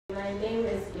My name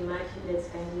is Immaculate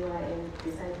Kandiwa, and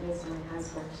beside me is my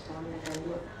husband, Tawana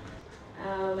Kandiwa.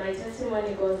 My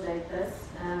testimony goes like this.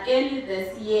 Early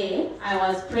this year, I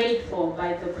was prayed for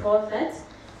by the prophet.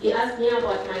 He asked me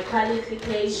about my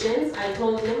qualifications. I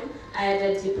told him I had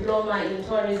a diploma in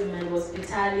tourism and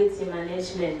hospitality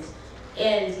management.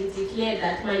 And he declared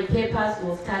that my papers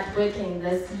will start working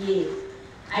this year.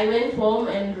 I went home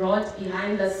and wrote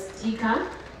behind the sticker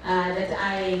that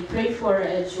I pray for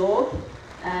a job,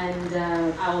 and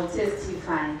I will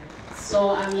testify.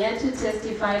 So I'm here to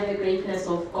testify the greatness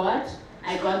of God.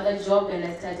 I got the job and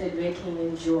I started working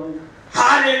in June.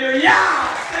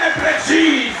 Hallelujah! Celebrate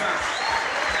Jesus!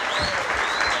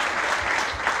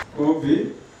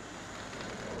 Obi.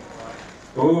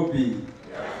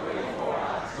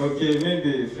 Okay,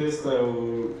 maybe first I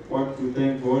want to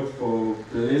thank God for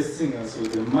blessing us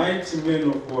with the mighty man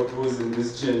of God who was in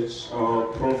this church, our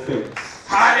prophet.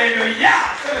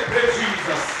 Hallelujah! Celebrate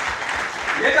Jesus.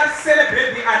 Let us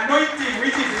celebrate the anointing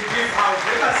which is in this house.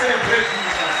 Let us celebrate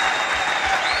Jesus.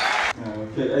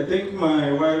 Okay, I think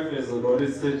my wife has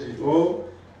already said it all.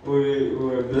 We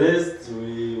were blessed.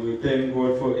 We thank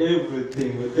God for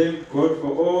everything. We thank God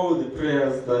for all the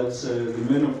prayers that the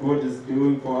man of God is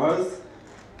doing for us.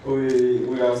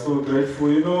 We are so grateful.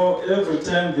 You know, every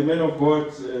time the man of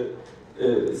God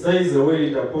says a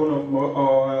word upon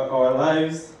our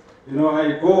lives, you know,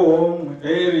 I go home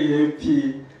very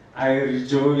happy. I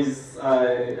rejoice.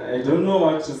 I don't know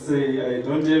what to say. I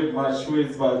don't have much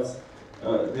words, but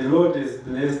the Lord has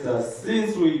blessed us.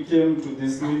 Since we came to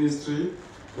this ministry,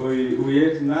 we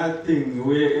had nothing.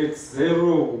 We were at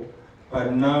zero,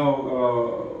 but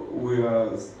now we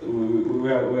are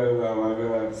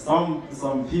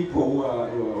some people who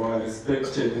are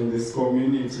respected in this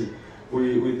community.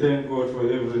 We thank God for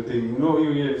everything. You know,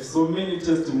 we have so many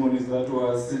testimonies that we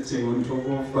are sitting on top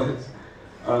of, but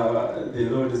the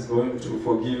Lord is going to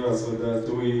forgive us for that.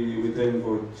 We thank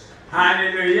God.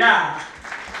 Hallelujah!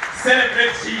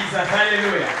 Celebrate Jesus.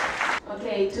 Hallelujah!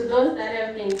 Okay, to those that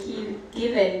have been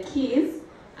given keys,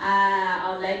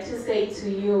 I would like to say to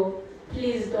you,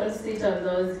 please don't sit on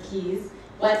those keys.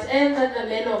 Whatever the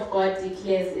man of God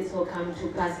declares, it will come to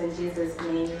pass in Jesus'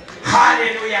 name.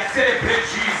 Hallelujah! Celebrate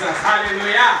Jesus.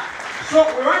 Hallelujah! So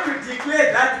we want to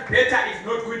declare that better is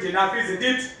not good enough, isn't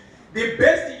it? The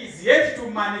best is yet to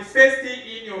manifest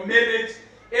in your marriage,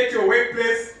 at your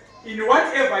workplace, in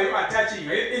whatever you are touching,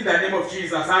 in the name of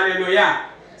Jesus. Hallelujah!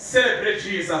 Celebrate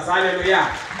Jesus.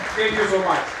 Hallelujah! Thank you so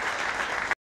much.